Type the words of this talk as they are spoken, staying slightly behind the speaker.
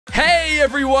Hey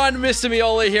everyone, Mr.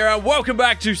 Miola here, and welcome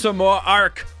back to some more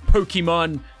ARK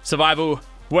Pokemon Survival,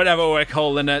 whatever we're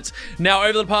calling it. Now,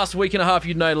 over the past week and a half,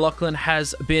 you know Lachlan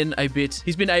has been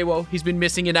he's been AWOL, he's been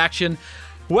missing in action.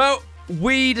 Well,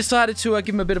 we decided to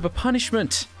give him a bit of a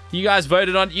punishment. You guys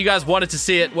voted on it, you guys wanted to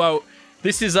see it. Well,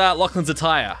 this is Lachlan's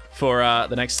attire for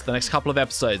the next couple of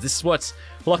episodes. This is what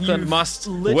Lachlan must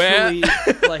wear.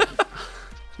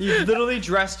 You've literally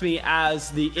dressed me as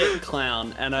the It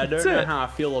Clown, and I don't know how I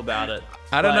feel about it.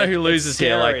 I don't know who loses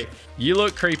here. Like, you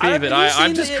look creepy, but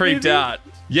I'm just creeped out.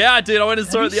 Yeah, I did. I went and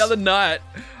saw it the other night.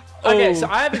 Okay, so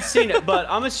I haven't seen it, but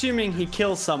I'm assuming he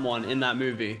kills someone in that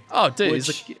movie. Oh, dude,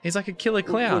 he's like a killer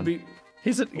clown.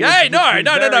 Hey, no,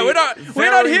 we're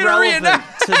not here to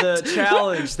reenact to the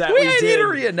challenge that we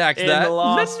did in the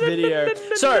last video.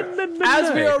 So,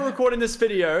 as we are recording this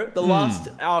video, the last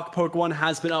ARK Pokemon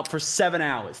has been up for 7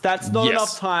 hours. That's not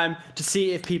enough time to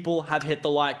see if people have hit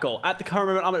the like goal. At the current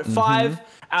moment, I'm at 5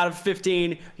 out of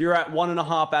 15. You're at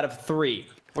 1.5 out of 3.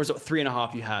 Or was it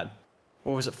 3.5 you had?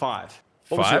 Or was it 5?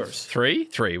 What was yours?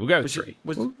 3? We'll go with 3.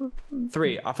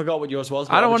 3. I forgot what yours was.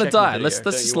 I don't want to die. Let's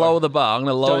just lower the bar. I'm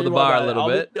going to lower the bar a little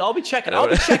bit. I'll be checking. I'll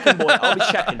be checking, boy. I'll be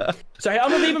checking. So I'm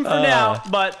going to leave him for now,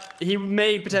 but he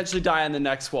may potentially die in the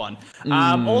next one.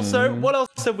 Also, what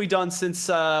else have we done since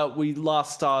we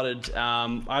last started?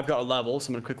 I've got a level, so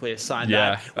I'm going to quickly assign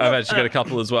that. Yeah, I've actually got a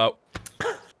couple as well.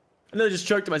 And then I just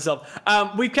choked myself.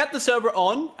 We've kept the server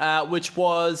on, which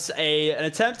was an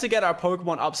attempt to get our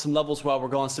Pokemon up some levels while we're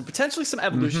going. So potentially some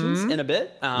evolutions in a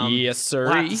bit. Yes, sir.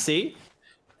 We'll have to see.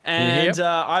 And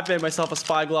I've made myself a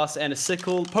spyglass and a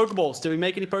sickle. Pokeballs. Did we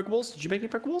make any Pokeballs? Did you make any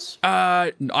Pokeballs?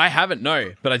 I haven't,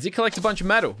 no. But I did collect a bunch of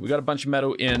metal. We got a bunch of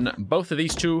metal in both of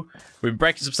these two. We've been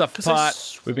breaking some stuff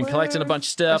apart. We've been collecting a bunch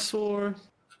of stuff.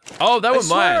 Oh, that was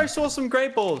mine. I saw some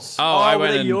great balls. Oh, I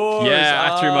went in. Yours.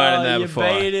 Yeah, I threw mine in there before. You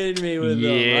baited me with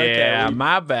them. Yeah,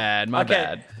 my bad.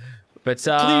 But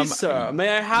please, sir,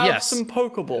 may I have some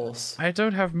Pokeballs? I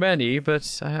don't have many,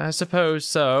 but I suppose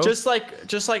so. Just like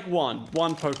one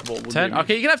Pokeball. 10.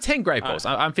 Okay, you can have 10 great balls.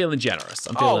 I'm feeling generous.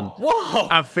 I'm feeling. Whoa!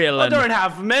 I'm feeling. I don't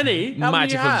have many. How many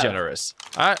do you have? Generous.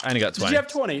 I only got 20. Did you have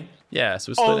 20? Yeah, so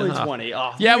we're split only in half. 20.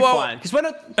 Oh, yeah, well, fine. Because we're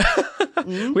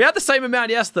not. We had the same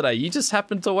amount yesterday. You just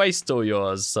happened to waste all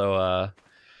yours, so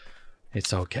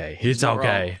it's okay. It's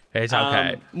okay. It's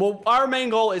okay. Well, our main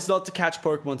goal is not to catch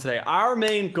Pokemon today. Our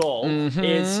main goal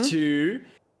is to.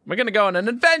 We're gonna go on an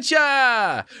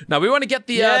adventure. Now we want to get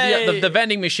the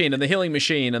vending machine and the healing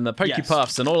machine and the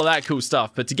Pokepuffs and all of that cool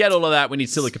stuff. But to get all of that, we need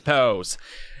Silica Pearls.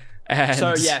 And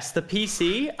so yes, the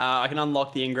PC, I can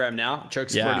unlock the engram now.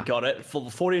 Jokes have already got it for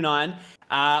 49.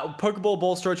 Pokeball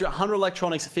ball storage, 100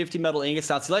 electronics, 50 metal ingots.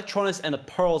 Now it's the electronics and the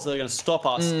pearls that are going to stop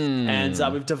us.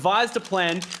 And we've devised a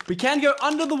plan. We can go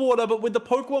under the water, but with the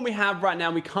Pokemon we have right now,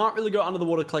 we can't really go under the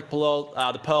water to collect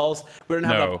the pearls. We don't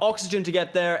have enough oxygen to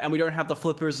get there, and we don't have the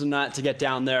flippers and that to get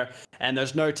down there. And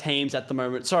there's no tames at the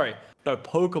moment. Sorry. No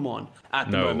Pokemon at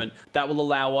the moment that will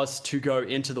allow us to go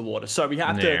into the water. So we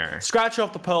have to scratch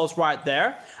off the pearls right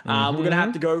there. We're going to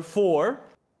have to go for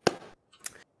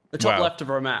the top left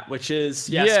of our map, which is,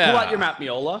 pull out your map,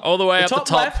 Miola. All the way up the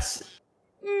top. Left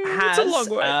has a long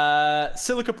way.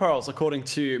 Silica Pearls, according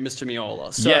to Mr.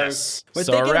 Miola. So we're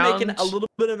thinking of making a little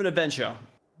bit of an adventure.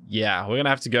 Yeah, we're going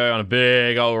to have to go on a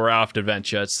big old raft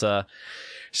adventure. It's not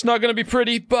going to be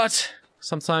pretty, but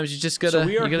sometimes you just gotta,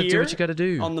 do what you gotta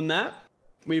do. On the map,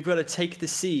 we've got to take the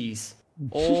seas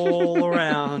all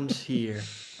around here,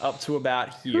 up to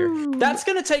about here. That's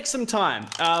gonna take some time.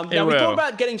 Now we thought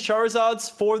about getting Charizards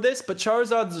for this, but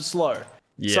Charizards are slow,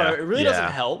 so it really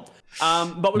doesn't help.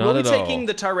 But we will be taking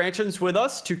the Tyrantrons with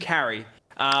us to carry.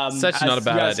 Such not a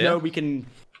bad idea. Know,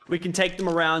 we can take them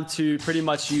around to pretty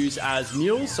much use as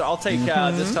mules. So I'll take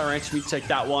this Tyrantron. We can take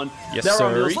that one. Yes, there sir.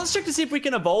 are mules. Let's check to see if we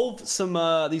can evolve some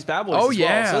these bad boys. As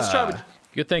well. So let's try with.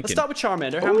 Good thinking. Let's start with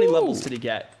Charmander. How many levels did he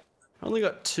get? I only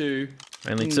got 2.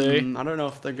 Only 2. I don't know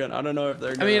if they're gonna. I don't know if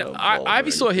they're gonna. I mean, I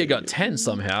saw here got 10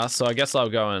 somehow. So I guess I'll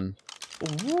go and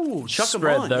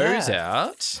spread those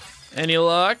out. Any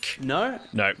luck? No.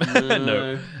 No.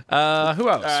 No. Who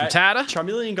else? Rattata?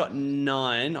 Charmeleon got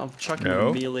 9. I'll chuck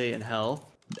him melee and health.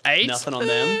 8? Nothing on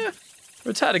them.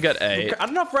 Rattata got 8. I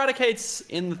don't know if Raticate's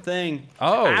in the thing.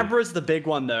 Oh. Abra's the big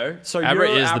one, though. So Abra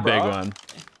is the big one.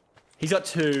 He's got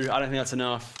 2. I don't think that's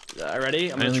enough.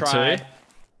 Ready? I'm going to Only try. 2?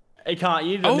 He can't.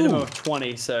 You need a minimum of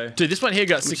 20, so... Dude, this one here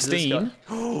got 16.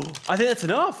 I think that's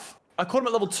enough. I caught him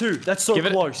at level 2. That's so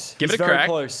close. Give it a crack. Very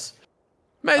close.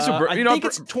 May as well, I think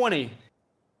it's 20.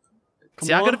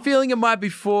 See, I got a feeling it might be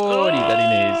 40 that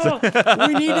he needs.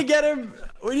 We need to get him.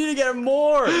 We need to get him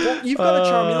more. Well, you've got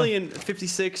a Charmeleon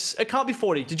 56. It can't be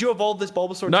 40. Did you evolve this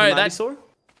Bulbasaur to Napier?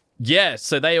 Yeah,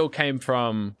 so they all came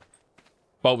from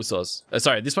Bulbasaur's.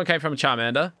 Sorry, this one came from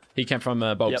Charmander. He came from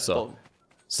Bulbasaur. Yep,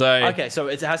 so okay, so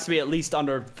it has to be at least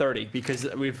under 30 because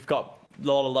we've got a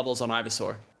lot of levels on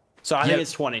Ivysaur. So I think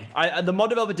it's 20. The mod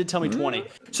developer did tell me 20.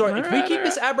 So if we keep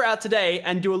this Abra out today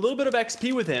and do a little bit of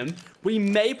XP with him, we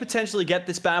may potentially get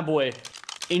this bad boy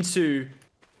into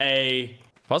a...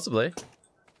 Possibly.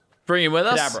 Bring him with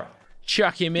us. Kadabra.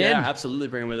 Chuck him in. Yeah, absolutely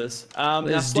bring him with us. Now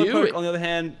Let's do Slowpoke, it. on the other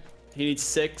hand, he needs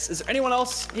 6. Is there anyone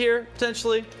else here,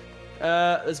 potentially?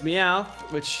 There's Meowth,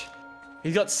 which...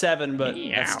 He's got 7, but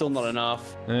that's still not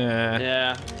enough.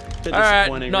 Yeah. Bit Alright,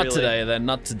 not really. today then,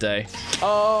 not today.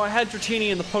 Oh, I had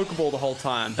Dratini in the Pokeball the whole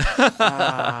time.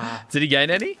 Did he gain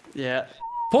any? Yeah.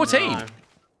 14. No.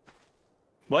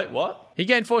 Wait, what? He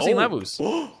gained 14 levels.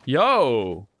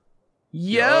 Yo.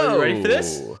 Yo. You ready for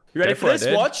this? You ready for this?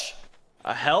 Dude. Watch.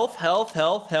 Health.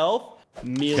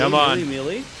 Melee, Come on.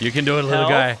 melee. You can do it, little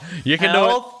guy. You can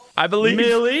do it. I believe.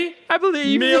 Melee. I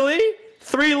believe. Melee.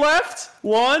 3 left.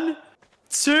 1,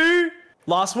 2.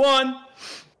 Last one.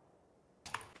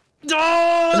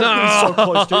 Oh, No. so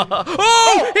close, dude.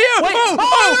 Oh, here. Wait,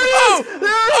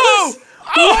 Oh,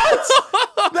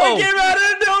 What? They came out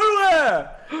of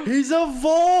nowhere. He's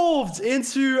evolved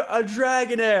into a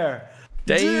Dragonair.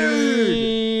 Dude.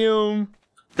 Damn.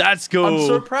 That's cool. I'm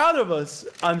so proud of us.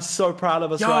 I'm so proud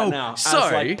of us right now. so-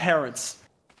 as like parents.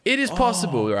 It is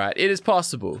possible, right? It is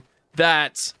possible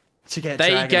that To get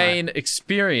they Dragonite. gain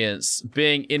experience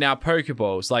being in our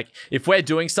Pokeballs. Like, if we're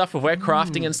doing stuff, if we're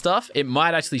crafting and stuff, it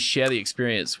might actually share the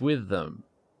experience with them.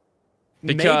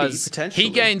 Because potentially. he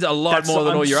gained a lot more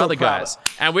than all your other guys.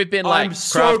 And we've been, like, I'm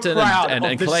so crafting proud and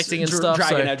of this collecting and stuff.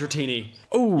 Dragonite Dratini.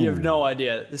 Ooh. You have no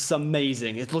idea. This is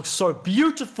amazing. It looks so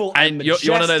beautiful and And you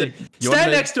majestic. wanna know the- you wanna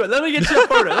Stand know- next to it. Let me get you a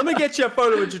photo. Let me get you a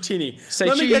photo with Dratini. Say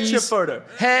Let me get you a cheese. photo.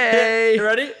 Hey. You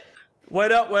ready?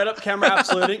 Wait up. Camera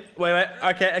absoluting. Wait.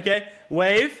 Okay.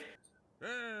 Wave.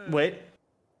 Wait.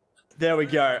 There we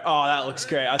go. Oh, that looks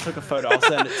great. I took a photo. I'll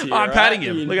send it to you. I'm right? patting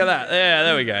him. Look at that. Yeah,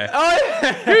 there we go. Oh,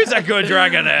 yeah. Who's a good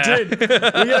Dragonair? Dude, we're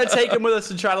going to take him with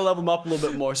us and try to level him up a little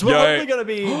bit more. So we're hopefully going to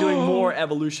be doing more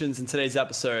evolutions in today's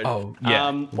episode. Oh,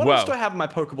 yeah. What else do I have in my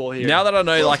Pokeball here? Now that I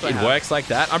know, What like, else do I it have? works like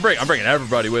that, I'm bringing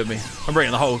everybody with me. I'm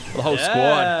bringing the whole squad.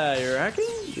 Yeah, you reckon?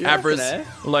 Abras, Eh?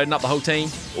 loading up the whole team.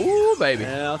 Ooh, baby.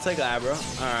 Yeah, I'll take the Abra. All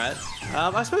right.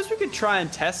 I suppose we could try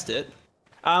and test it.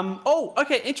 Oh,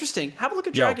 okay, interesting. Have a look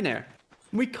at Yo. Dragonair.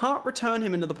 We can't return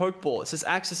him into the Pokeball. It says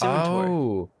access inventory.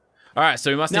 Oh. All right,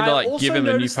 so we must Now, need to, I like, also give him a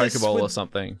new noticed this Pokeball or with-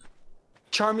 something.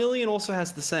 Charmeleon also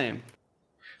has the same.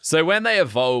 So when they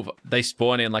evolve, they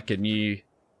spawn in, like, a new...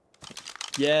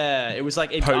 Yeah, it was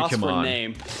like it asked for a Pokemon.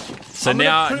 name. So I'm gonna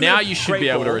now put him in a you should Great be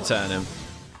able to Ball return him.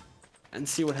 and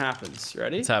see what happens. You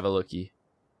ready? Let's have a looky.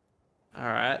 All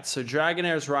right, so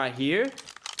Dragonair's right here.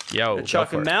 Yo, go Chuck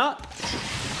for him it. out.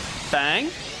 Bang.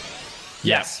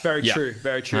 Yes, very Yep. true,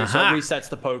 very true. So Uh-huh. it resets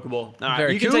the Pokeball. All right,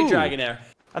 Very you can take cool. Dragonair.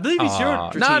 I believe he's your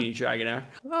Dratini Dragonair.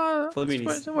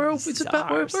 Flamini's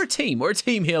We're a team. We're a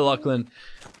team here, Lachlan.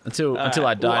 Until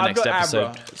I die next episode.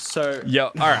 Abra, so Yo,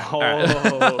 all right. All right.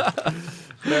 Oh,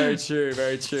 very true,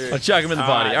 very true. I'll chuck him in the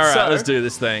party. All right, so, let's do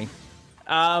this thing.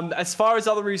 As far as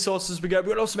other resources we go, we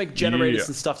would also make generators Yeah.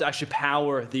 and stuff to actually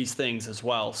power these things as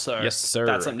well. So Yes, sir.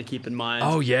 that's something to keep in mind.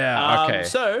 Oh, yeah, okay.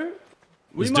 So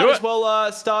we Let's might do as it.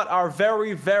 well start our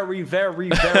very, very, very,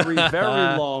 very,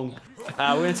 very long. We're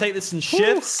gonna take this in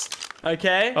shifts.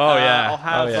 Okay. Oh, yeah. I'll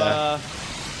have Oh, yeah.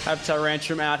 have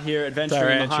Tyrantrum out here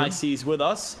adventuring in the high Tyrantrum. seas with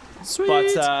us.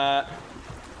 Sweet. But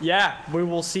yeah, we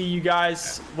will see you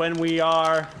guys when we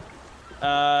are,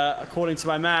 according to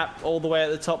my map, all the way at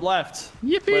the top left.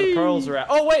 Yippee. Where the pearls are at.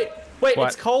 Oh, wait, What?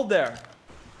 it's cold there.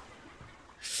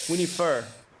 We need fur.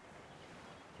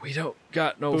 We don't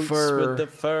got no Boots fur. with the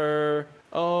fur.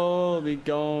 Oh, we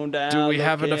going down. Do we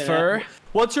have enough looking fur? at-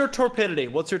 What's your torpidity?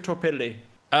 What's your torpidity?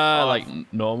 Like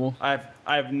normal. I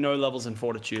have no levels in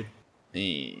fortitude.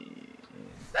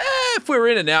 If we're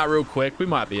in and out real quick, we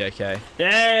might be okay.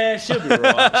 Yeah, she'll be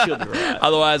right. She'll be right.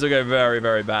 Otherwise, we'll go very,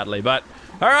 very badly. But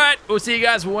all right, we'll see you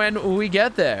guys when we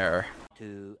get there.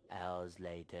 2 hours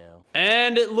later.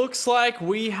 And it looks like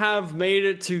we have made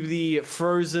it to the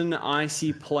frozen,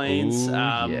 icy plains. Ooh,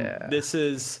 yeah. This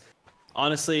is,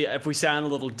 honestly, if we sound a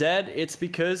little dead, it's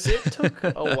because it took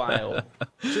a while.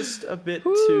 Just a bit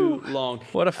too long.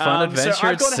 What a fun adventure so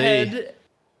I've at gone sea. ahead.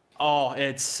 Oh,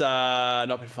 it's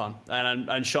not been fun,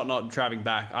 and shot not driving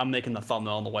back. I'm making the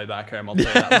thumbnail on the way back home. I'll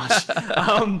tell you that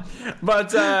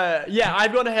much. Yeah,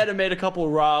 I've gone ahead and made a couple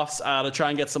of rafts to try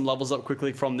and get some levels up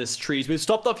quickly from this trees. We've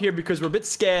stopped off here because we're a bit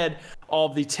scared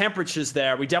of the temperatures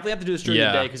there. We definitely have to do this during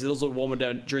the day because it does look warmer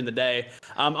during the day.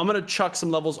 I'm gonna chuck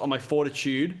some levels on my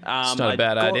fortitude. It's not a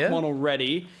bad idea. I've got one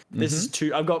already. This is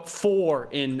 2. I've got 4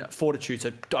 in fortitude,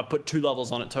 so I put 2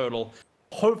 levels on it total.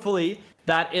 Hopefully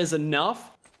that is enough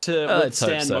to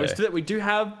withstand most of it. We do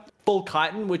have full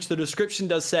chitin, which the description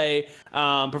does say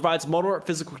provides moderate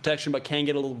physical protection but can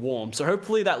get a little warm. So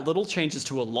hopefully that little changes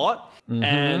to a lot,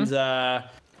 and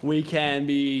we can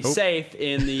be safe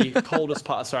in the coldest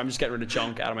part. Sorry, I'm just getting rid of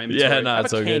junk out of my inventory. Yeah, no,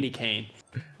 it's all good. I have a candy cane.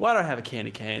 Why do I have a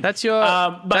candy cane? That's your.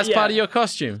 That's part of your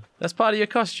costume. That's part of your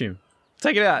costume.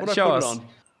 Take it out. Show us.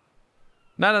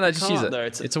 No. Just use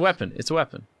it. It's a weapon. It's a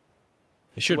weapon.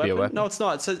 It should be a weapon. No, it's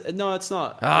not. It says, no, it's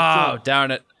not. Oh,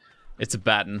 darn it. It's a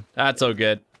baton. That's all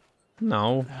good.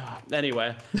 No.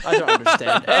 Anyway, I don't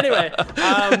understand. Anyway,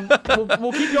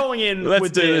 we'll keep going in Let's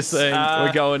with do this thing.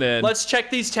 We're going in. Let's check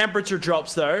these temperature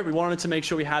drops, though. We wanted to make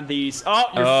sure we had these.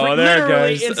 Oh, there it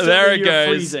goes. There it goes.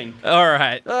 Freezing. All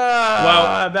right.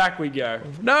 Well, back we go.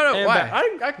 No, why?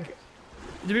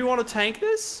 Do we want to tank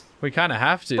this? We kind of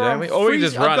have to, don't we? Or we can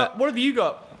just run it. What have you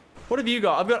got? What have you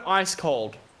got? I've got ice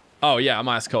cold. Oh, yeah, I'm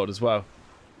ice cold as well.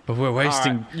 But we're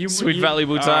wasting sweet,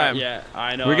 valuable time. Yeah,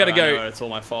 I know. We gotta go. I know, it's all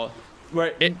my fault.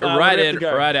 Right in,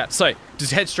 right out. So,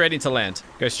 just head straight into land.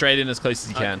 Go straight in as close as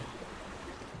you can.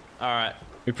 All right.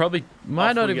 We probably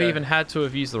might not have even had to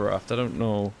have used the raft. I don't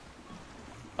know.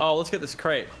 Oh, let's get this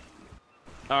crate.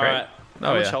 All right.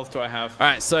 How much health do I have? All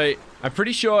right, so I'm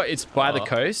pretty sure it's by the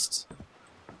coast.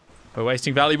 We're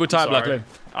wasting valuable time, Lachlan.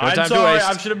 No time to waste.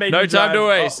 I should have made no time to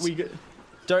waste.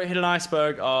 Don't hit an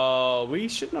iceberg. Oh, we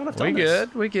should not have done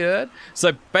this. We're good.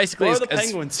 So basically, where are the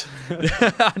penguins?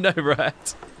 I know,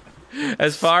 right?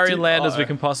 As far inland as we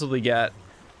can possibly get,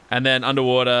 and then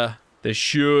underwater, there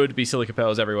should be silica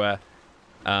pearls everywhere.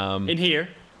 In here?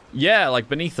 Yeah, like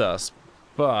beneath us.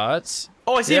 But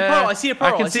oh, I see a pearl. I see a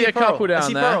pearl. I can see a couple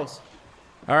down there. Pearls.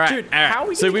 All right, dude. How are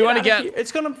we gonna want to get?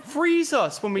 It's gonna freeze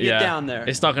us when we get down there.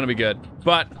 It's not gonna be good.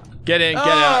 But get in, get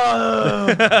out.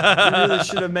 We really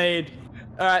should have made.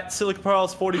 All right, silica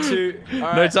pearls, 42. All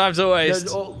right. No time to waste.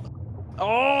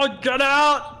 Oh, get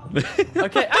out!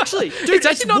 Okay, actually, dude, it's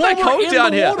actually not that cold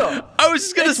down here. I was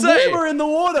just gonna say, warmer in the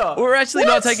water. We're actually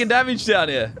not taking damage down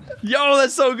here. Yo,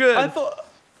 that's so good. I thought.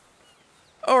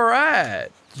 All right.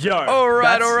 Yo. All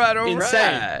right.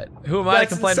 Insane. Who am I to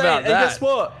complain about that? And guess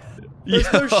what?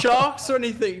 There's no sharks or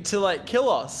anything to like kill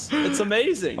us. It's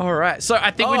amazing. All right. So I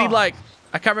think we need like,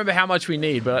 I can't remember how much we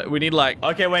need, but we need like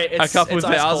a couple of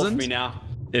thousand. Ice cold for me now.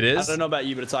 It is? I don't know about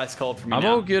you, but it's ice cold for me I'm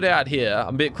all good out here.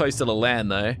 I'm a bit close to the land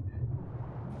though.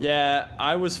 Yeah,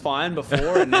 I was fine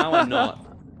before and now I'm not.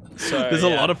 So there's a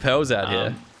lot of pearls out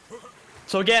here.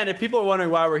 So again, if people are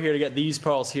wondering why we're here to get these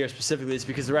pearls here specifically, it's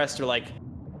because the rest are like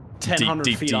 1,000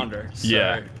 feet under. So,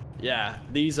 yeah,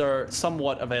 these are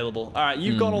somewhat available. All right,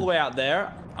 you've gone all the way out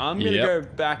there. I'm gonna go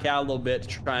back out a little bit to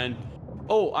try and.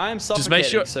 Oh, I am suffocating. Just make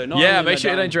sure. So make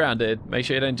sure you don't drown, dude. Make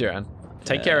sure you don't drown.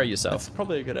 Take care of yourself. That's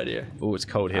probably a good idea. Oh, it's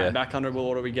cold here. Right, back under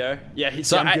water we go. Yeah,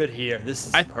 I'm good here. This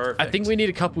is perfect. I think we need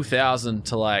a couple thousand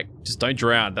to like, just don't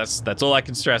drown. That's all I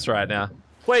can stress right now.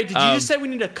 Wait, did you just say we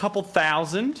need a couple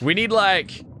thousand? We need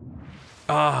like,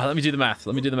 let me do the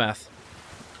math.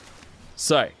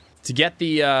 So, to get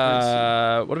the,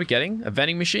 what are we getting? A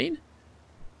vending machine?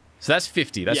 So that's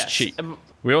 50, that's cheap.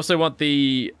 We also want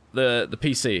the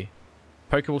PC.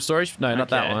 Pokeball storage? No, not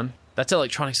that one. That's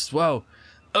electronics as well.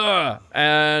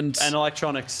 And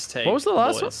electronics take. What was the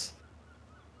last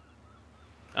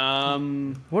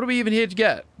one? What are we even here to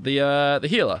get? The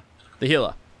healer. The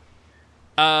healer.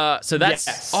 So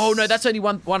that's oh no, that's only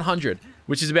 100,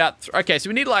 which is about okay, so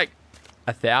we need like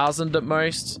 1,000 at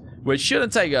most, which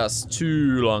shouldn't take us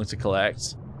too long to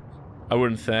collect. I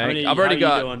wouldn't think. I've already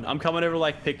got I'm coming over to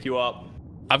like pick you up.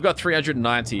 I've got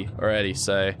 390 already,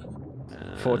 so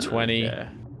 420. Okay.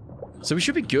 So we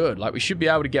should be good. Like we should be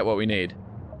able to get what we need.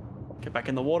 Get back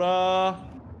in the water.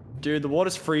 Dude, the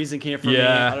water's freezing here for me.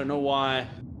 I don't know why.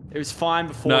 It was fine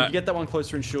before. You get that one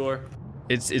closer and shore.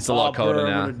 It's a lot colder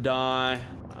now. I'm gonna die.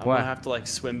 I'm gonna have to like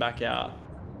swim back out.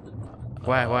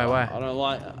 Why?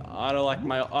 I don't like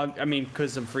my. I mean,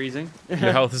 because I'm freezing. Your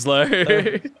health is low.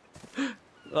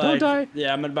 Don't die.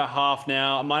 Yeah, I'm at about half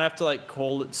now. I might have to like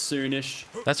call it soonish.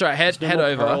 That's right. Head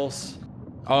over. Pearls.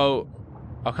 Oh,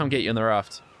 I'll come get you on the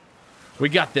raft. We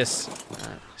got this.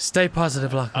 Stay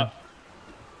positive, Lachlan.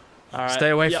 All right. Stay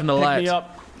away from the light.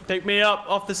 Pick me up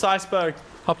off this iceberg.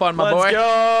 Hop on, my Let's boy.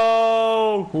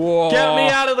 go. Whoa. Get me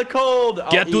out of the cold.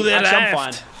 Get to the actually, I'm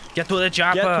raft. fine. Get to the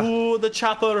chopper. Get to the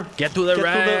chopper. Get to the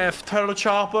raft. To the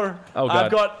chopper. Oh, God. I've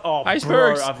got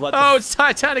icebergs. Bro, I've let oh, it's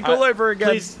Titanic all over again.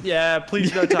 Please, yeah,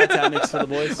 please no Titanics for the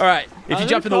boys. All right, if you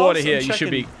jump in the water here, you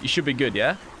checking. should be good,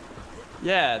 yeah?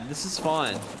 Yeah, this is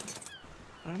fine.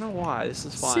 I don't know why. This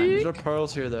is fine. Sick. There's no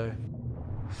pearls here though.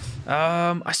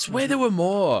 I swear there were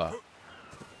more.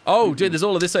 Oh, dude, there's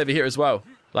all of this over here as well.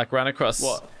 Like run across.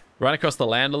 What? Run across the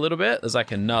land a little bit. There's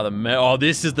like another. Oh,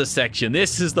 this is the section.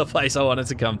 This is the place I wanted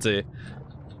to come to.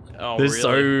 Oh, There's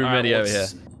really? so many over here.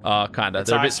 Oh, kinda. It's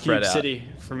They're a bit Ice spread Cube out. City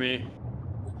for me.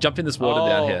 Jump in this water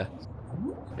down here.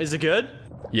 Is it good?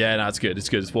 Yeah, no, it's good. It's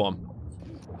good. It's warm.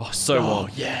 Oh, so warm.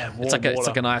 Yeah, warm It's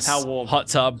like a nice How warm? hot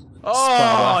tub.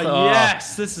 Oh,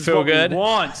 yes, this is Feel what good? we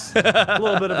want. A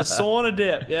little bit of a sauna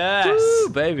dip, yes. Woo,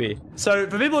 baby. So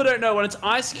for people who don't know, when it's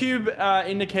ice cube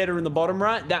indicator in the bottom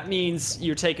right, that means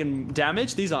you're taking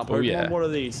damage. These aren't Pokemon. yeah. What are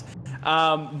these?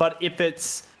 But if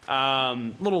it's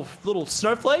little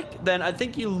snowflake, then I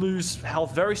think you lose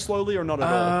health very slowly or not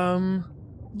at all.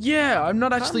 Yeah, I'm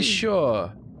not actually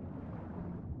sure.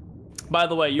 By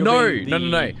the way, you're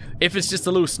No. If it's just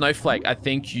a little snowflake, I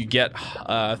think you get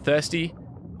thirsty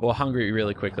or hungry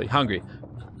really quickly. Hungry.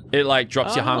 It like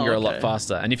drops your hunger a lot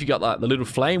faster. And if you got like the little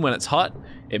flame when it's hot,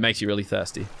 it makes you really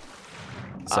thirsty.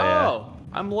 So yeah.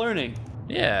 I'm learning.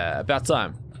 Yeah, about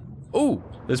time. Ooh,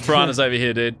 there's piranhas over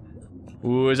here, dude.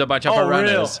 Ooh, there's a bunch of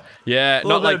piranhas. Real? Yeah,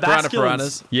 not like basculins.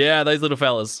 piranhas. Yeah, those little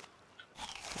fellas.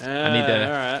 I need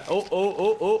that. All right.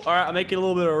 Oh. All right, I'm making a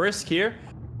little bit of a risk here.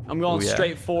 I'm going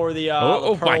straight for the,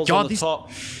 oh the pearls my God, on the top.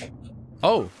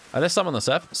 Oh, are there some on the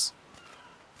surface?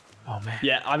 Oh, man.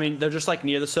 Yeah, I mean, they're just like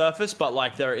near the surface, but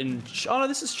like they're in... Oh, no,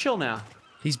 this is chill now.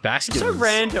 These basculins. It's so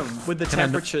random with the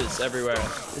temperatures everywhere.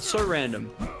 It's so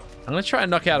random. I'm going to try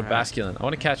and knock out a basculin. I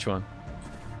want to catch one.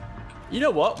 You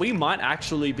know what? We might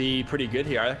actually be pretty good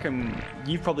here. I reckon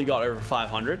you've probably got over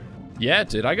 500. Yeah,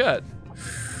 dude, I got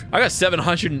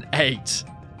 708.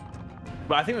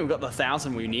 But I think we've got the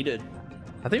 1,000 we needed.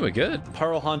 I think we're good.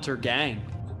 Pearl Hunter gang.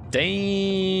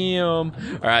 Damn.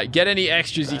 All right, get any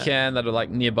extras you can that are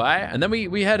like nearby, and then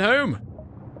we head home.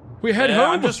 We head home.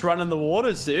 I'm just running the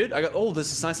waters, dude. I got there's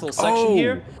this nice little section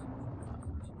here.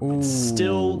 Ooh.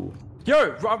 Still,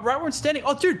 right where I'm standing.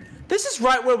 Oh, dude, this is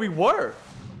right where we were.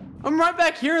 I'm right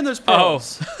back here in those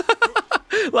pearls.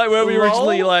 Like where we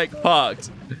originally like parked.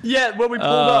 Yeah, when we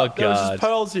pulled up, there was just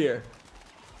pearls here.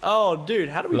 Oh, dude,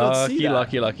 how do we not see that?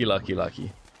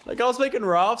 Lucky. Like, I was making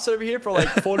rafts over here for, like,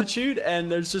 fortitude,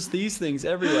 and there's just these things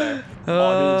everywhere.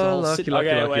 Oh, dude, there's a whole city.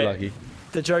 Lucky.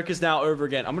 The joke is now over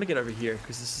again. I'm gonna get over here,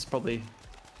 because this is probably...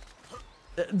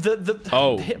 The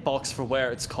hitbox for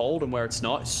where it's cold and where it's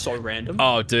not is so random.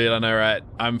 Oh, dude, I know, right?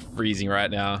 I'm freezing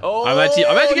right now. Oh, I'm actually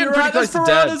getting pretty close to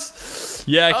death.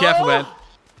 Yeah, careful, man.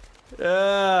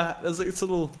 Yeah, there's like this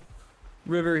little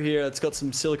river here that's got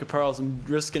some silica pearls. I'm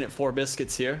risking it for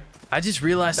biscuits here. I just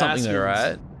realized something though,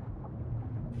 right?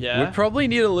 Yeah. We probably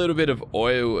need a little bit of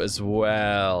oil as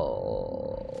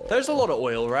well. There's a lot of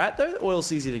oil, right? The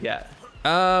oil's easy to get.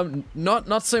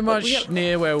 Not so much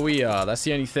near where we are. That's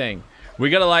the only thing.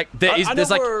 We gotta like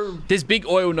there's big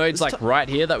oil nodes like right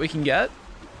here that we can get.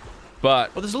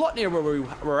 But there's a lot near where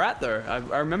we're at though.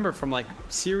 I remember from like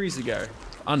series ago.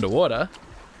 Underwater.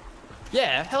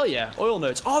 Yeah, hell yeah, oil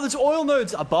nodes. Oh, there's oil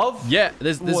nodes above. Yeah,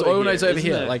 there's oil nodes over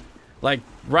here, like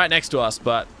right next to us,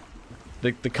 but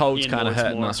the cold's kind of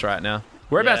hurting us right now.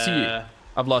 Whereabouts are you?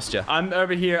 I've lost you. I'm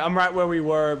over here. I'm right where we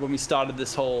were when we started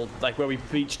this whole, like where we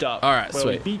beached up. All right, where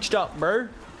sweet. we beached up, bro.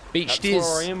 Beached That's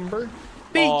where I am, bro.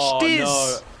 Beached is.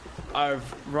 No.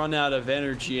 I've run out of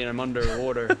energy and I'm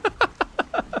underwater.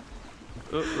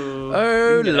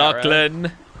 Oh, Lachlan.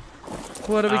 Right?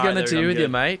 What are we gonna do with you,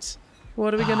 mate?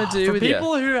 What are we gonna do with you? For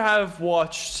people who have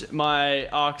watched my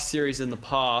ARK series in the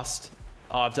past,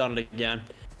 I've done it again.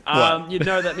 You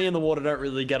know that me and the water don't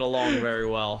really get along very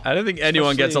well. I don't think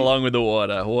anyone gets along with the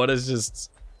water. Water's it's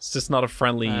just not a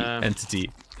friendly entity.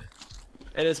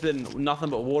 It has been nothing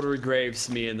but watery graves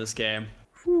to me in this game.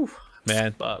 Whew.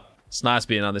 Man, but it's nice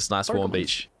being on this nice warm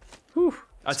beach. Whew.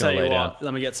 I tell you what,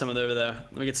 let me get some of over there.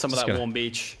 Let me get some of that warm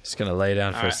beach. Just gonna lay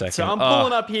down for a second. So I'm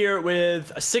pulling up here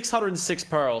with 606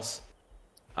 pearls.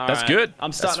 That's good.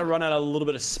 I'm starting to run out of a little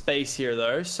bit of space here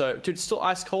though. So, dude, it's still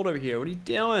ice cold over here. What are you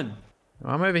doing?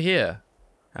 I'm over here.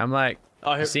 I'm like,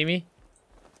 you see me?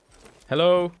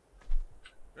 Hello?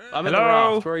 I'm in the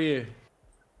raft. Where are you?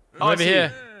 I'm over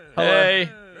here. Hello.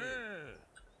 Hey.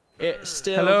 It's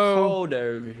still cold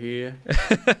over here.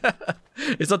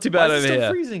 It's not too bad over here. It's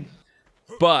still freezing.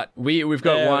 But we've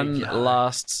got one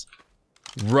last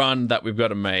run that we've got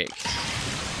to make.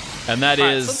 And that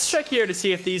Alright, is... so let's check here to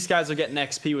see if these guys are getting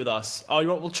XP with us. Oh,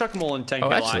 we'll chuck them all in 10k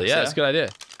Oh, actually, likes, yeah, that's a good idea.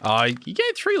 Oh, you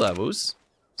gained 3 levels.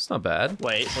 It's not bad.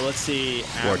 Wait, well, let's see.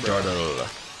 War Abra. Turtle.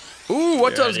 Ooh, War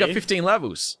Turtle's got ready? 15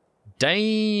 levels.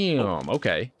 Damn.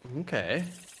 Okay. Okay.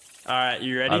 Alright,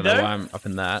 you I ready don't know though? why I'm up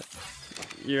in that.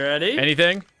 You ready?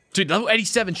 Anything? Dude, level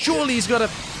 87. Surely he's got a...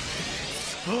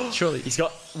 Surely. He's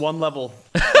got 1 level.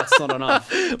 That's not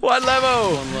enough. 1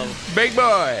 level. 1 level. Big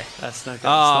boy. That's not good.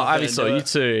 Oh, Ivysaur, you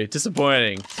too.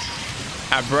 Disappointing.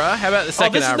 Abra? How about the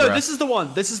second Abra? No, this is the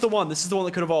one. This is the one. This is the one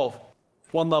that could evolve.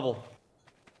 1 level.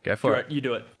 Go for it. You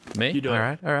do it. Me? You do it. All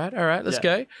right, all right, all right. Let's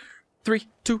Yeah. go. 3,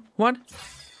 2, 1.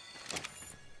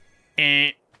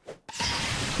 Eh.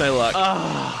 No luck.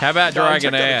 How about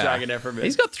Dragonair? Dragonair for a bit.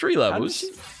 He's got 3 levels.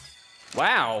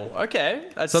 Wow. Okay.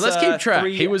 That's, So let's keep track.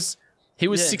 3... He was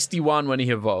Yeah. 61 when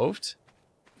he evolved.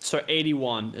 So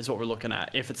 81 is what we're looking at,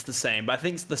 if it's the same. But I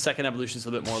think the second evolution is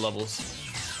a bit more levels.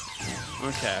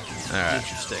 Okay. All right.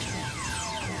 Interesting.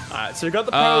 All right. So we got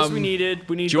the pearls we needed.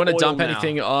 We need. Do you want to oil dump now.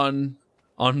 anything on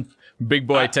big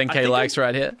boy I 10k think likes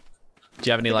right here? Do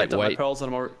you have any I like dumped my weight? pearls on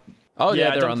him already. Oh yeah,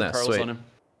 I they're dumped on the there. pearls Sweet. on him.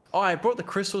 Oh, I brought the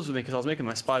crystals with me because I was making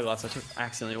my spyglass. I took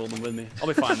accidentally all of them with me. I'll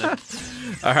be fine then.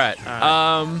 All right.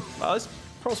 Wow, those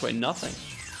pearls weigh nothing.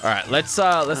 All right.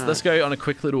 Let's go on a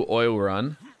quick little oil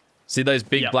run. See those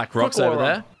big Yeah, black quick rocks oil over run.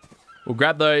 there? We'll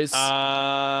grab those.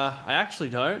 I actually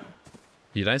don't.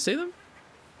 You don't see them?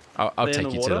 I'll They're in take the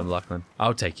you to water? them, Lachlan.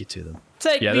 I'll take you to them.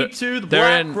 Take Yeah, me they're- to the they're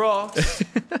black in- rocks.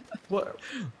 What?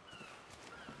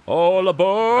 All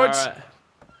aboard! All right.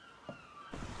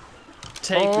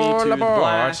 Take me All to the aboard.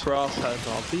 black rocks, as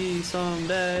I'll be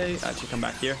someday. Actually, come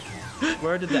back here.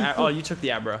 Where did the oh, you took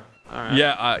the Abra. All right.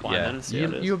 Yeah, Fine, yeah. then, let's see how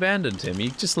it is. You abandoned him.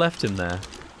 You just left him there.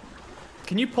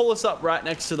 Can you pull us up right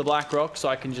next to the black rock so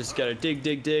I can just go dig,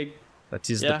 dig, dig? That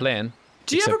is Yeah. the plan.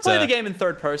 Do you ever Except, play the game in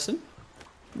third person?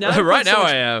 Now Right now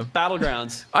I am.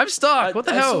 Battlegrounds. I'm stuck. What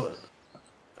the hell?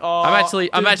 Oh, I'm actually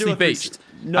do a beached.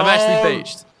 No. I'm actually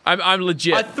beached. I'm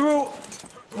legit. I threw.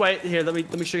 Wait here. Let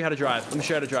me show you how to drive. Let me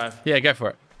show you how to drive. Yeah, go for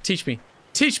it. Teach me.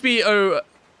 Teach me,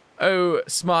 oh,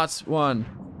 smart one.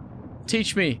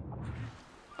 Teach me.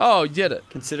 Oh, you did it.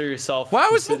 Consider yourself. Why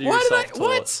was? consider Why did I? yourself taught.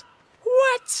 What?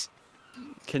 What?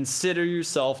 Consider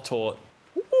yourself taught.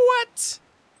 What?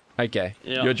 Okay,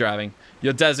 Yeah. you're driving.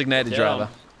 You're designated Yeah. driver.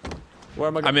 Where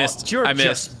am I going? I missed. You're I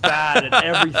just missed. bad at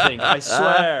everything. I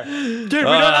swear. Dude, we don't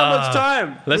have much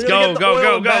time. Let's We gotta go, get the go, oil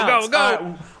go, and go, bounce. go, go. All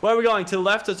right, where are we going? To the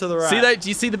left or to the right? See that? Do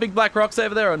you see the big black rocks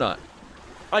over there or not?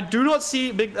 I do not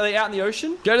see big. Are they out in the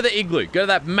ocean? Go to the igloo. Go to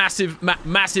that massive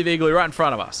igloo right in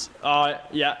front of us.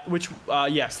 Yeah. Which?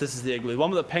 Yes, this is the igloo.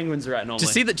 One where the penguins are at normally. Do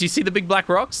you see that? Do you see the big black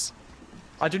rocks?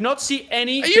 I do not see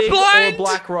any Are you big blind? or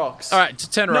black rocks. All right,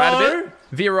 turn right a No. bit.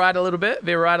 Veer right a little bit.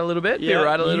 Veer right a little bit. Yeah, Veer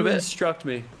right a little you bit. instruct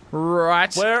me.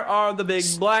 Right. Where are the big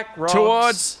black rocks?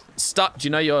 Towards. Do you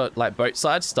know your like boat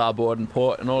side, starboard and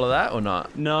port and all of that, or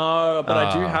not? No, but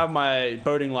I do have my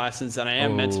boating license, and I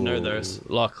am meant to know those.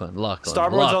 Lachlan.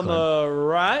 Starboard's on the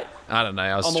right. I don't know.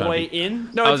 I was On the trying way to be, in?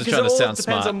 I No, was just because trying to it all sound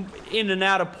depends smart. on in and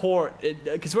out of port.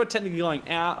 Because we're technically going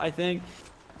out, I think.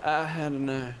 I don't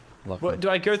know. Lachlan. What, do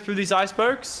I go through these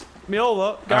icebergs? Miola,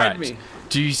 All guide right. me.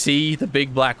 Do you see the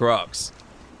big black rocks?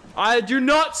 I do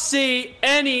not see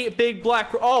any big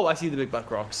black. Oh, I see the big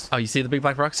black rocks. Oh, you see the big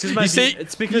black rocks? My You see?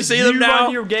 It's because you see them now?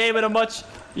 run your game at a much.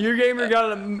 You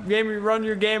run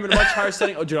your game at a much higher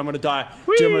setting. Oh, dude, I'm gonna die.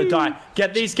 Dude, I'm gonna die.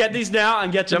 Get these now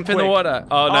and get them Jump in quick. the water.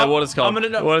 Oh no, water's cold.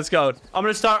 no. Water's cold. I'm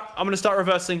gonna start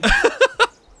reversing.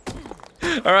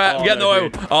 All right, I'm getting the no, oil.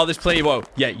 dude. Oh, there's plenty of oil.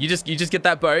 Yeah, you just get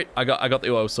that boat. I got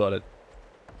the oil sorted.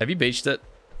 Have you beached it?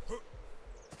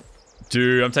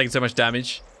 Dude, I'm taking so much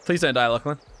damage. Please don't die,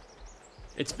 Lachlan.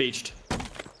 It's beached.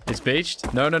 It's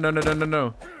beached? No.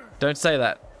 Don't say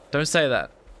that. Don't say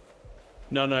that.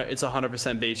 No, it's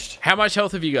 100% beached. How much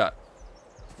health have you got?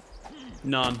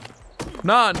 None.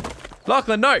 None.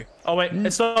 Lachlan, no. Oh wait,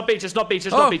 it's not beach. It's not beach.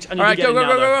 It's Oh, not beach. I need all right, to get go, in go, now,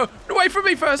 go, go, go. Wait for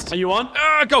me first. Are you on?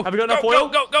 Go. Have we got enough go, oil?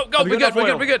 Go. Have we We're got good.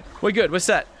 enough We're oil? good. We're good. We're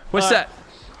set. We're All set.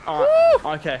 All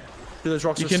right. Okay. Dude, those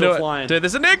rocks You are can still do it. flying. Dude,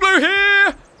 there's an igloo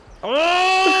here.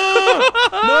 Oh!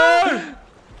 No!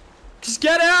 Just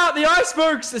get out! The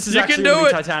icebergs! This is You actually can do gonna be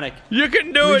it. Titanic. You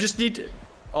can do We it. just need to...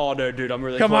 Oh no, dude, I'm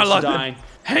really Come on, close to Lachlan. dying.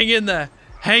 Hang in there.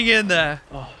 Hang in there.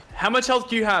 How much health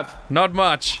do you have? Not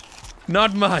much.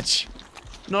 Not much.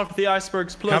 Not for the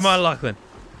icebergs, please. Come on, Lachlan.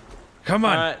 Come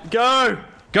on. Alright, go!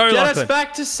 Go, Get Lachlan. us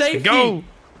back to safety! Go.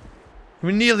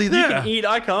 We're nearly You there. can eat,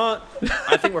 I can't.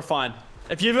 I think we're fine.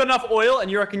 If you've got enough oil and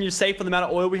you reckon you're safe for the amount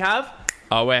of oil we have,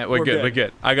 Oh, wait. We're good. good. We're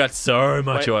good. I got so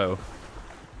much Wait. oil.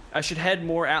 I should head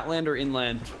more outland or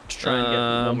inland to try and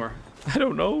get warmer. I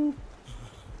don't know.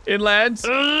 Inland.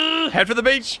 Head for the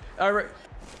beach. All right.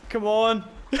 Come on.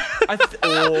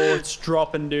 Oh, it's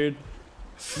dropping, dude.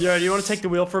 Yo, do you want to take the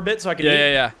wheel for a bit so I can eat?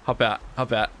 Yeah. Hop out. All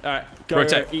right, go.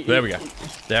 Rotate. Eat. There we go.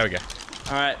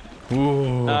 All right.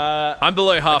 Ooh. I'm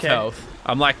below half health.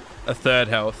 I'm like a third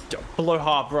health. Below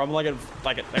half, bro. I'm like a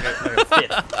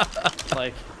fifth.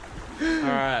 Like, all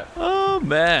right. Oh,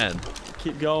 man.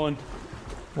 Keep going.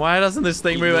 Why doesn't this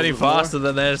thing move any faster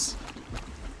than this?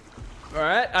 All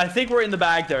right. I think we're in the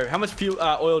bag, though. How much fuel,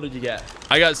 oil did you get?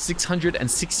 I got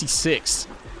 666.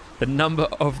 The number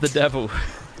of the devil.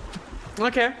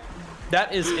 Okay.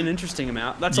 That is an interesting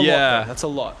amount. That's a lot, though. That's a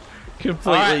lot.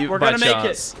 Completely. All right, we're going to make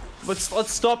chance. it.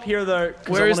 Let's stop here, though.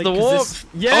 Where is the warp?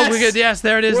 Yes. Oh, we're good. Yes,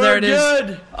 there it is. We're there it is.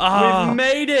 good. Oh. We've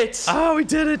made it. Oh, we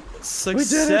did it. Success. We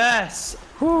did it.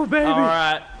 Oh, baby. All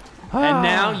right. And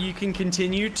now you can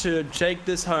continue to take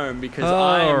this home because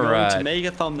I am going to make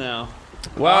a thumbnail.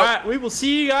 Well, all right, we will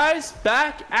see you guys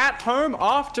back at home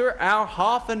after our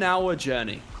half-an-hour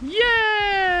journey.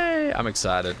 Yay! I'm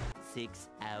excited. 6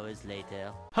 hours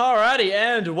later. Alrighty,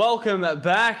 and welcome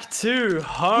back to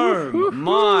home.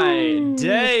 My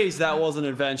days, that was an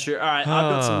adventure. All right, I've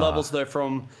got some levels though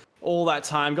from all that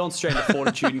time. Going straight into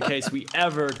Fortitude in case we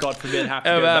ever, God forbid, have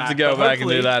to go back and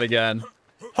do that again.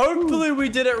 Hopefully we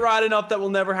did it right enough that we'll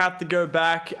never have to go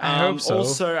back. I hope so.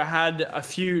 Also, I had a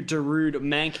few Darude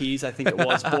Mankeys, I think it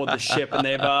was, board the ship, and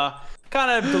they've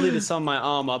kind of deleted some of my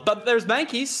armor. But there's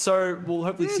Mankeys, so we'll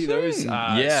hopefully see those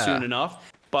soon enough.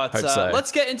 But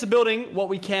let's get into building what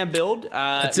we can build.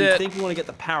 That's I it. think we want to get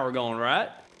the power going, right?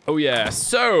 Oh, yeah.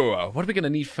 So, what are we going to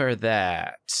need for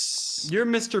that? You're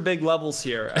Mr. Big Levels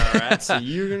here, all right? So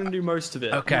you're going to do most of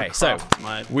it. Okay, so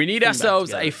we need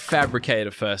ourselves a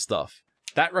fabricator first off.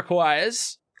 That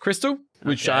requires crystal,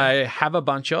 which I have a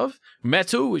bunch of,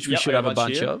 metal, which we should have a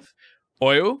bunch of,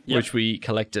 oil, which we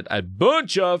collected a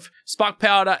bunch of, spark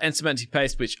powder, and cementing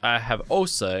paste, which I have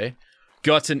also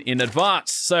gotten in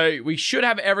advance. So we should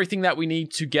have everything that we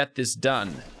need to get this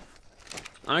done.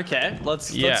 Okay,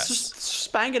 let's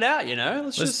just bang it out, you know?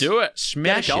 Let's just do it.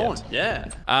 Smash get it going. it. Yeah.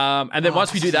 And then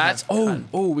once we do that,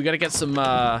 we gotta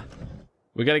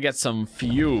get some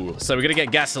fuel. So we gotta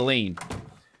get gasoline.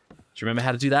 Do you remember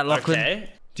how to do that, Lachlan? Okay.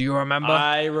 Do you remember?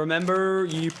 I remember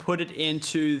you put it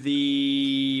into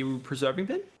the preserving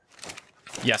bin?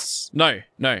 Yes. No.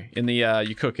 In the,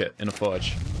 you cook it in a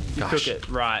forge. You cook it.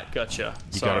 Right, gotcha.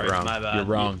 You got it wrong. My bad. You're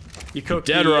wrong. You cook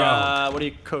dead wrong. What do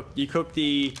you cook? You cook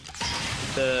the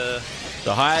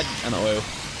hide and the oil.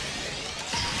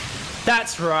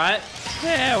 That's right.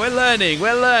 Yeah, we're learning.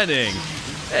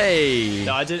 Hey.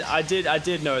 No, I did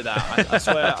know that. I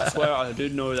swear I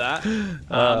did know that.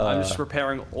 I'm just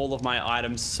preparing all of my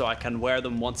items so I can wear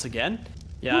them once again.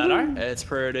 Yeah, I know. It's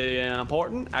pretty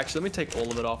important. Actually, let me take all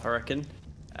of it off, I reckon.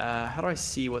 How do I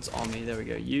see what's on me? There we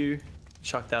go. You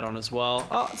chuck that on as well.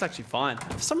 Oh, it's actually fine.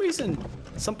 For some reason,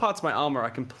 some parts of my armor are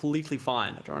completely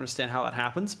fine. I don't understand how that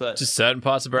happens, but just certain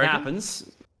parts are broken. It happens.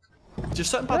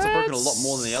 Just certain parts are broken a lot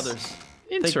more than the others.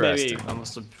 Interesting. I think maybe I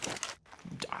must have.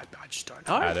 I just don't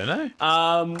know. I don't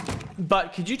know.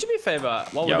 But could you do me a favor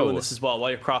while we're doing this as well, while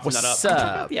you're crafting that up? What's up? Check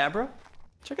out the Abra.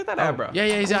 Check out that Abra.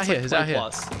 Yeah, he's out here. He's out here.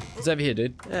 Plus. He's over here,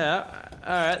 dude. Yeah.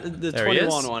 All right. The there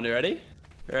 21 one. You ready?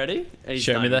 He's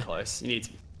Show not me even that. close. He's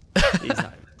not even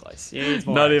close. He needs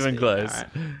more not XP. even close. Right.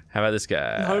 How about this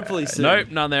guy? Hopefully soon. Nope,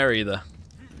 none there either.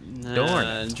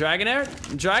 Darn.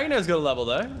 Dragonair's got a level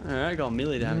though. All right, got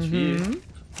melee damage for you.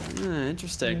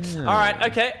 Interesting. All right,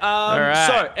 okay.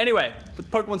 So anyway, with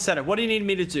Pokemon Center, what do you need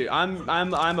me to do?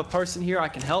 I'm a person here. I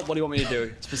can help. What do you want me to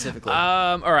do specifically?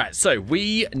 All right. So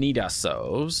we need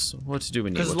ourselves. What do we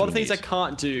need? Because there's a lot of things I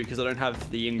can't do because I don't have